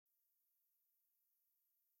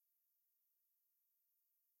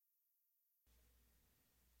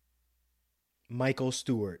Michael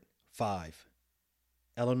Stewart, 5.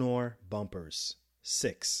 Eleanor Bumpurs,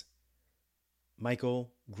 6.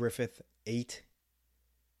 Michael Griffith, 8.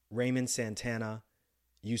 Raymond Santana,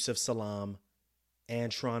 Yusuf Salam,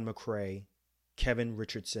 Antron McCray, Kevin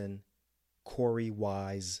Richardson, Corey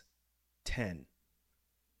Wise, 10.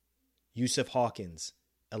 Yusuf Hawkins,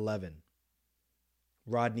 11.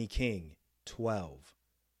 Rodney King, 12.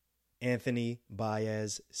 Anthony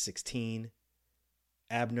Baez, 16.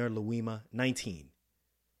 Abner Louima, 19.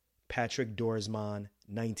 Patrick Dorsman,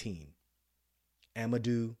 19.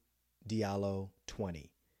 Amadou Diallo,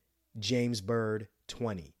 20. James Bird,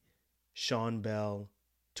 20. Sean Bell,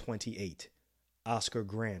 28. Oscar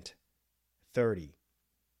Grant, 30.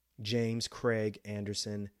 James Craig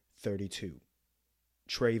Anderson, 32.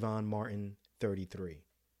 Trayvon Martin, 33.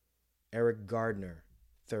 Eric Gardner,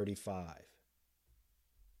 35.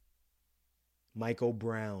 Michael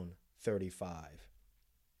Brown, 35.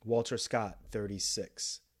 Walter Scott,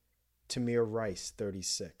 36. Tamir Rice,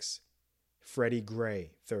 36. Freddie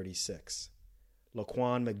Gray, 36.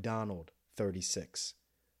 Laquan McDonald, 36.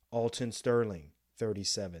 Alton Sterling,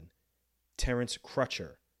 37. Terrence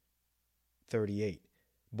Crutcher, 38.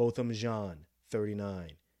 Botham Jean,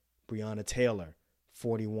 39. Breonna Taylor,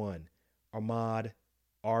 41. Ahmaud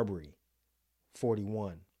Arbery,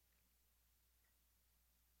 41.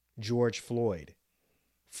 George Floyd,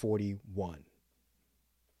 41.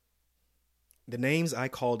 The names I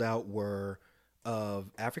called out were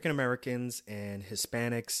of African Americans and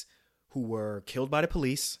Hispanics who were killed by the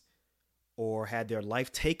police or had their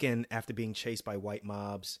life taken after being chased by white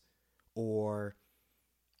mobs or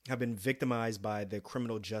have been victimized by the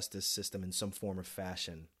criminal justice system in some form or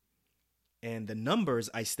fashion. And the numbers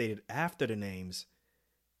I stated after the names,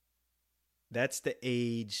 that's the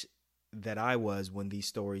age that I was when these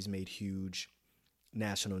stories made huge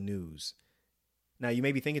national news. Now, you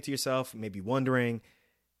may be thinking to yourself, maybe wondering,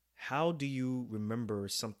 how do you remember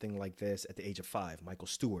something like this at the age of 5, Michael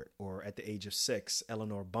Stewart, or at the age of 6,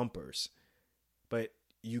 Eleanor Bumpurs? But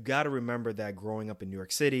you got to remember that growing up in New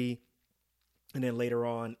York City and then later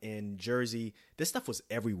on in Jersey, this stuff was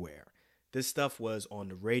everywhere. This stuff was on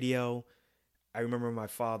the radio. I remember my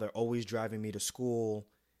father always driving me to school,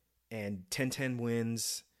 and 1010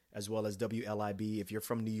 Wins, as well as WLIB. If you're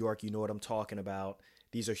from New York, you know what I'm talking about.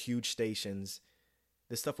 These are huge stations.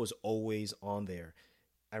 This stuff was always on there.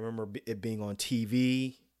 I remember it being on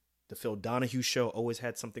TV. The Phil Donahue show always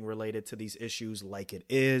had something related to these issues. Like It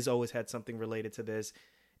Is always had something related to this.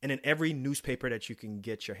 And in every newspaper that you can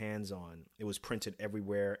get your hands on, it was printed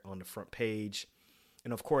everywhere on the front page.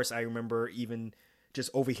 And of course, I remember even just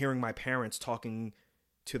overhearing my parents talking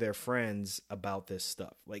to their friends about this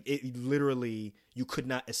stuff. Like, it literally, you could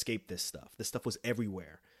not escape this stuff. This stuff was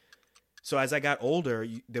everywhere. So as I got older,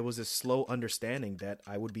 there was a slow understanding that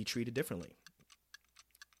I would be treated differently.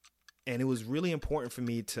 And it was really important for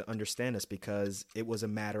me to understand this because it was a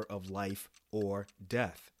matter of life or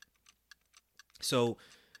death. So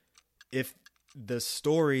if the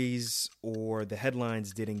stories or the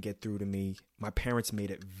headlines didn't get through to me, my parents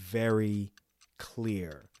made it very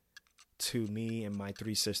clear to me and my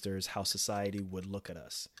 3 sisters how society would look at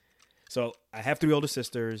us. So I have 3 older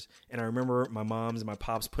sisters, and I remember my moms and my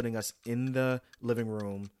pops putting us in the living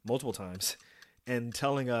room multiple times and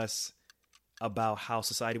telling us about how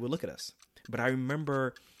society would look at us. But I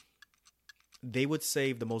remember they would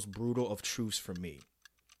save the most brutal of truths for me.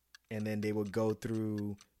 And then they would go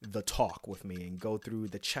through the talk with me and go through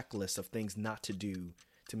the checklist of things not to do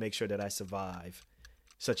to make sure that I survive,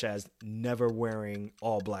 such as never wearing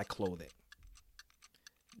all black clothing,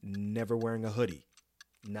 never wearing a hoodie,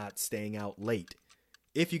 not staying out late.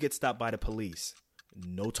 If you get stopped by the police,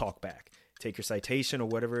 no talk back. Take your citation or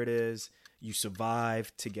whatever it is. You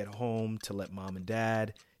survive to get home to let mom and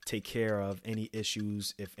dad take care of any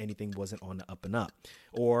issues if anything wasn't on the up and up.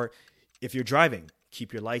 Or if you're driving,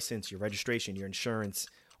 keep your license, your registration, your insurance,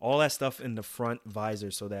 all that stuff in the front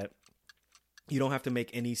visor so that you don't have to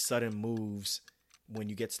make any sudden moves when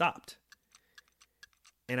you get stopped.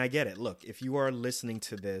 And I get it. Look, if you are listening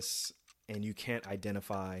to this and you can't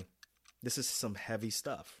identify, this is some heavy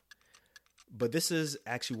stuff. But this is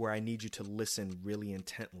actually where I need you to listen really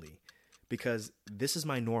intently, because this is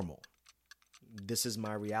my normal. This is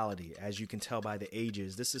my reality. As you can tell by the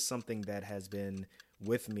ages, this is something that has been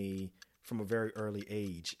with me from a very early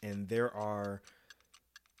age. And there are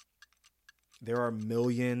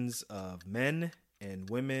millions of men and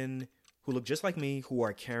women who look just like me who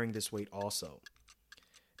are carrying this weight also.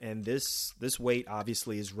 And this weight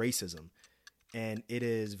obviously is racism. And it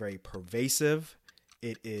is very pervasive.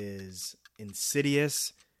 It is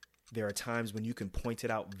insidious. There are times when you can point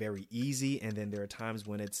it out very easy, and then there are times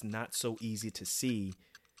when it's not so easy to see,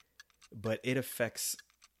 but it affects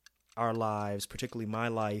our lives, particularly my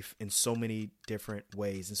life, in so many different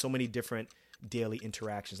ways, in so many different daily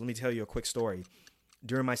interactions. Let me tell you a quick story.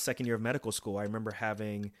 During my second year of medical school, I remember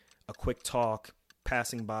having a quick talk,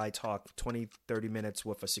 passing by talk, 20, 30 minutes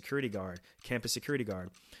with a security guard, campus security guard.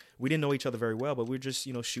 We didn't know each other very well, but we were just,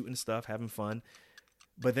 shooting stuff, having fun.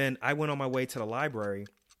 But then I went on my way to the library.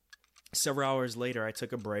 Several hours later, I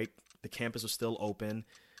took a break. The campus was still open,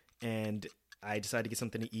 and I decided to get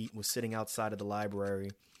something to eat, was sitting outside of the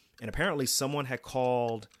library. And apparently someone had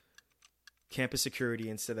called campus security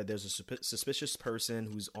and said that there's a suspicious person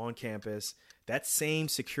who's on campus. That same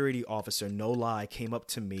security officer, no lie, came up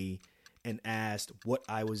to me and asked what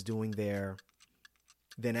I was doing there,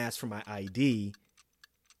 then asked for my ID.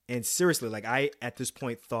 And seriously, like, I, at this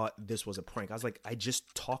point, thought this was a prank. I was like, I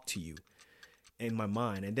just talked to you, in my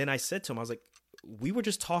mind. And then I said to him, I was like, we were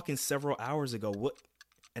just talking several hours ago. What?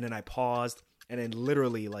 And then I paused, and then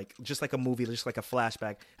literally, like, just like a movie, just like a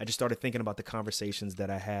flashback, I just started thinking about the conversations that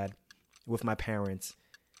I had with my parents.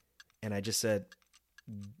 And I just said,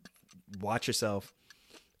 watch yourself.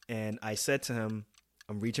 And I said to him,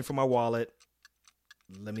 I'm reaching for my wallet.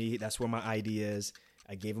 That's where my ID is.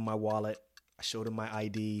 I gave him my wallet. I showed him my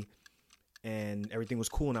ID, and everything was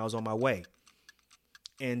cool, and I was on my way.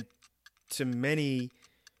 And to many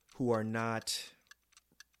who've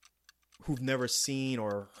never seen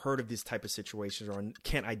or heard of this type of situations or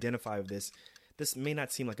can't identify with this may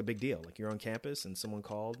not seem like a big deal. Like, you're on campus and someone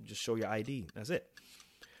called, just show your ID. That's it.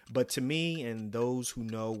 But to me, and those who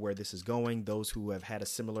know where this is going, those who have had a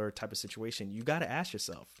similar type of situation, you got to ask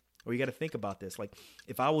yourself, or you got to think about this. Like,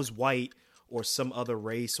 if I was white or some other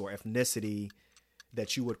race or ethnicity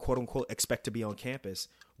that you would, quote unquote, expect to be on campus,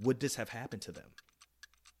 would this have happened to them?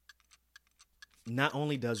 Not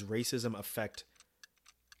only does racism affect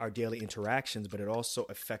our daily interactions, but it also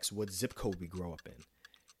affects what zip code we grow up in.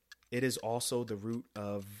 It is also the root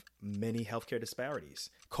of many healthcare disparities.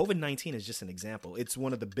 COVID-19 is just an example. It's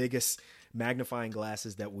one of the biggest magnifying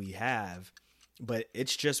glasses that we have, but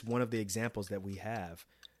it's just one of the examples that we have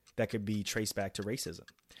that could be traced back to racism.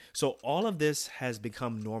 So all of this has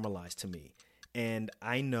become normalized to me. And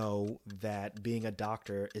I know that being a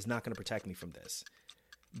doctor is not going to protect me from this.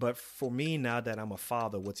 But for me, now that I'm a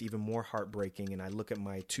father, what's even more heartbreaking, and I look at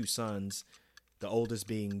my two sons, the oldest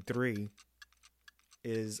being 3,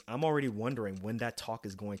 is I'm already wondering when that talk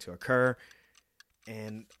is going to occur.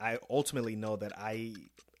 And I ultimately know that I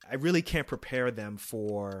really can't prepare them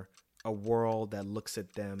for a world that looks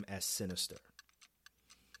at them as sinister.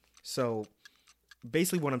 So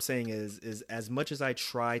basically what I'm saying is as much as I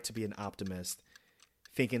try to be an optimist,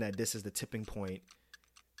 thinking that this is the tipping point,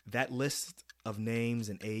 that list of names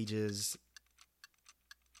and ages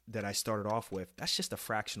that I started off with, that's just a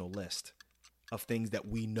fractional list of things that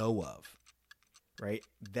we know of, right?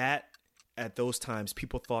 That at those times,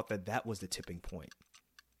 people thought that that was the tipping point.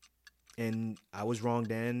 And I was wrong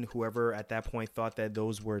then. Whoever at that point thought that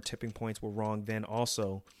those were tipping points were wrong then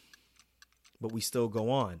also. But we still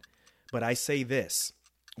go on. But I say this,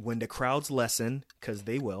 when the crowds lessen, because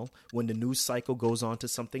they will, when the news cycle goes on to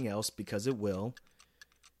something else, because it will,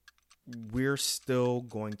 we're still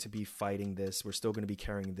going to be fighting this. We're still going to be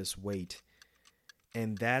carrying this weight.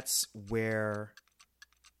 And that's where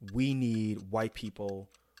we need white people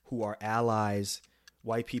who are allies,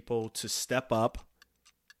 white people to step up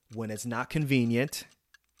when it's not convenient.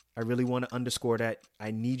 I really want to underscore that.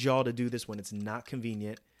 I need y'all to do this when it's not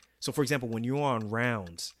convenient. So, for example, when you're on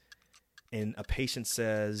rounds and a patient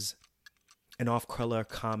says an off-color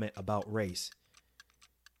comment about race,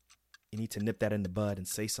 you need to nip that in the bud and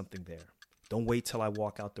say something there. Don't wait till I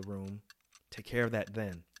walk out the room. Take care of that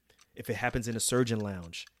then. If it happens in a surgeon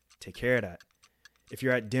lounge, take care of that. If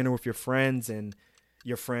you're at dinner with your friends and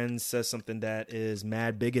your friend says something that is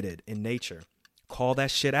mad bigoted in nature, call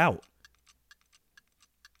that shit out.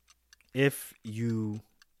 If you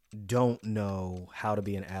don't know how to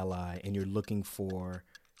be an ally and you're looking for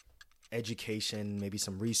education, maybe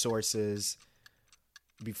some resources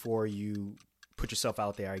before you put yourself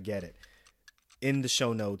out there, I get it. In the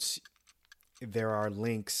show notes, there are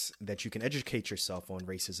links that you can educate yourself on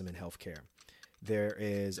racism in healthcare. There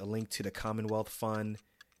is a link to the Commonwealth Fund.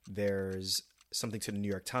 There's something to the New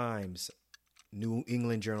York Times, New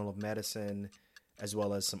England Journal of Medicine, as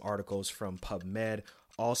well as some articles from PubMed.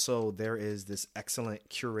 Also, there is this excellent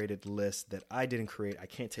curated list that I didn't create. I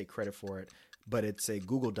can't take credit for it, but it's a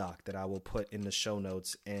Google Doc that I will put in the show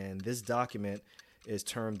notes. And this document is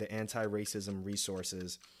termed the Anti-Racism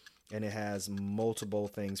Resources, and it has multiple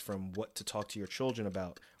things from what to talk to your children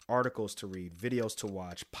about, articles to read, videos to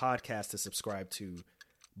watch, podcasts to subscribe to,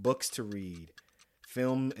 books to read,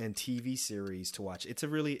 film and TV series to watch. It's a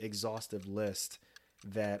really exhaustive list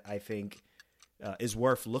that I think is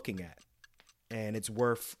worth looking at, and it's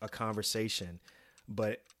worth a conversation.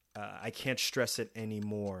 But I can't stress it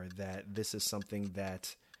anymore that this is something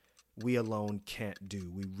that we alone can't do.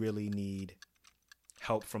 We really need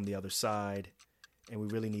help from the other side, and we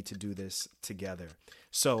really need to do this together.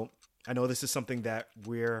 So I know this is something that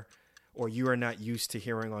you are not used to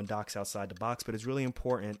hearing on Docs Outside the Box, but it's really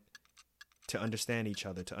important to understand each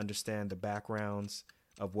other, to understand the backgrounds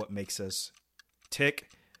of what makes us tick,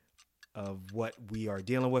 of what we are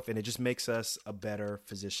dealing with, and it just makes us a better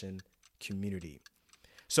physician community.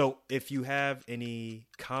 So if you have any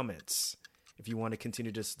comments, if you want to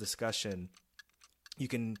continue this discussion, you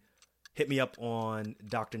can hit me up on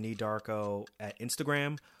Dr. Nee Darko at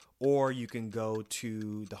Instagram, or you can go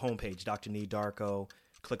to the homepage, Dr. Nee Darko,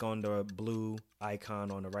 click on the blue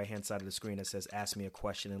icon on the right-hand side of the screen that says Ask Me a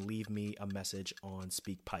Question, and leave me a message on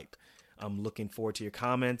SpeakPipe. I'm looking forward to your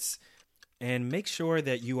comments, and make sure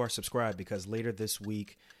that you are subscribed, because later this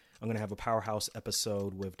week, I'm going to have a powerhouse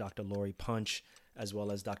episode with Dr. Lori Punch, as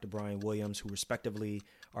well as Dr. Brian Williams, who respectively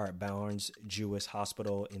are at Barnes Jewish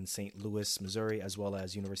Hospital in St. Louis, Missouri, as well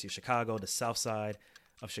as University of Chicago, the South Side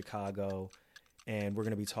of Chicago. And we're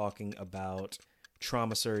going to be talking about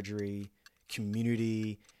trauma surgery,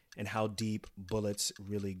 community, and how deep bullets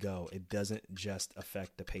really go. It doesn't just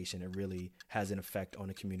affect the patient. It really has an effect on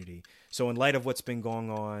the community. So in light of what's been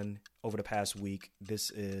going on over the past week,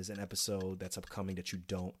 this is an episode that's upcoming that you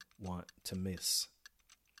don't want to miss.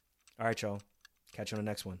 All right, y'all. Catch you on the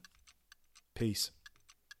next one. Peace.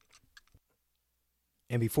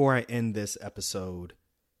 And before I end this episode,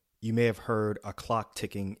 you may have heard a clock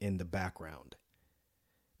ticking in the background.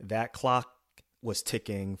 That clock was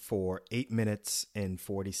ticking for 8 minutes and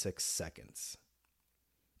 46 seconds.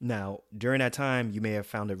 Now, during that time, you may have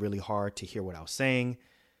found it really hard to hear what I was saying.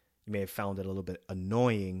 You may have found it a little bit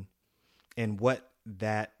annoying. And what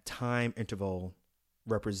that time interval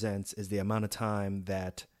represents is the amount of time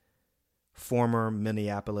that former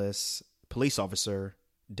Minneapolis police officer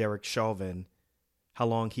Derek Chauvin, how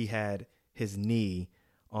long he had his knee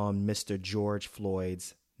on Mr. George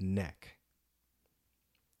Floyd's neck.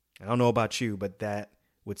 I don't know about you, but that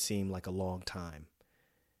would seem like a long time.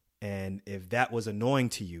 And if that was annoying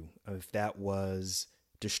to you, if that was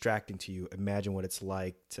distracting to you, imagine what it's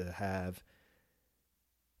like to have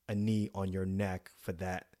a knee on your neck for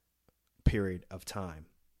that period of time.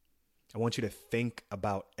 I want you to think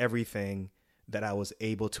about everything that I was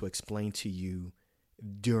able to explain to you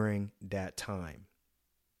during that time.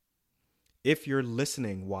 If you're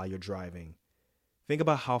listening while you're driving, think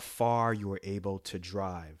about how far you were able to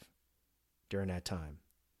drive during that time.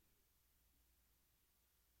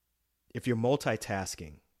 If you're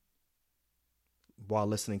multitasking while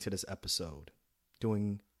listening to this episode,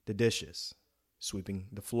 doing the dishes, sweeping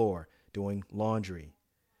the floor, doing laundry,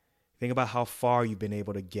 think about how far you've been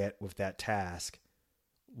able to get with that task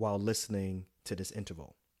while listening to this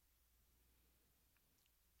interval.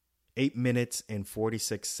 8 minutes and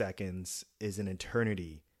 46 seconds is an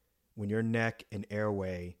eternity when your neck and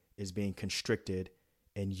airway is being constricted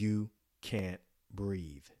and you can't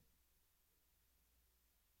breathe.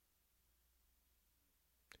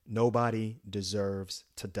 Nobody deserves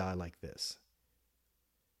to die like this.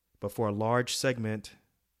 But for a large segment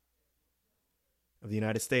of the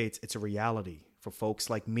United States, it's a reality for folks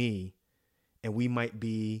like me, and we might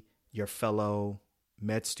be your fellow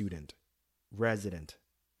med student, resident,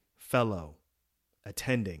 fellow,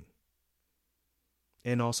 attending,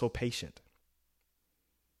 and also patient.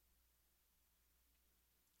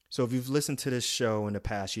 So if you've listened to this show in the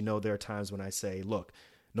past, you know there are times when I say, look,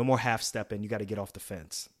 no more half-stepping, you got to get off the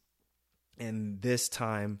fence. And this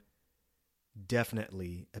time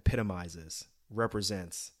definitely epitomizes,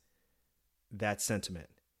 represents that sentiment.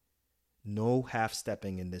 No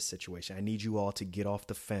half-stepping in this situation. I need you all to get off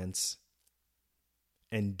the fence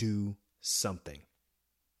and do something.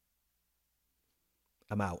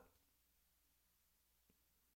 I'm out.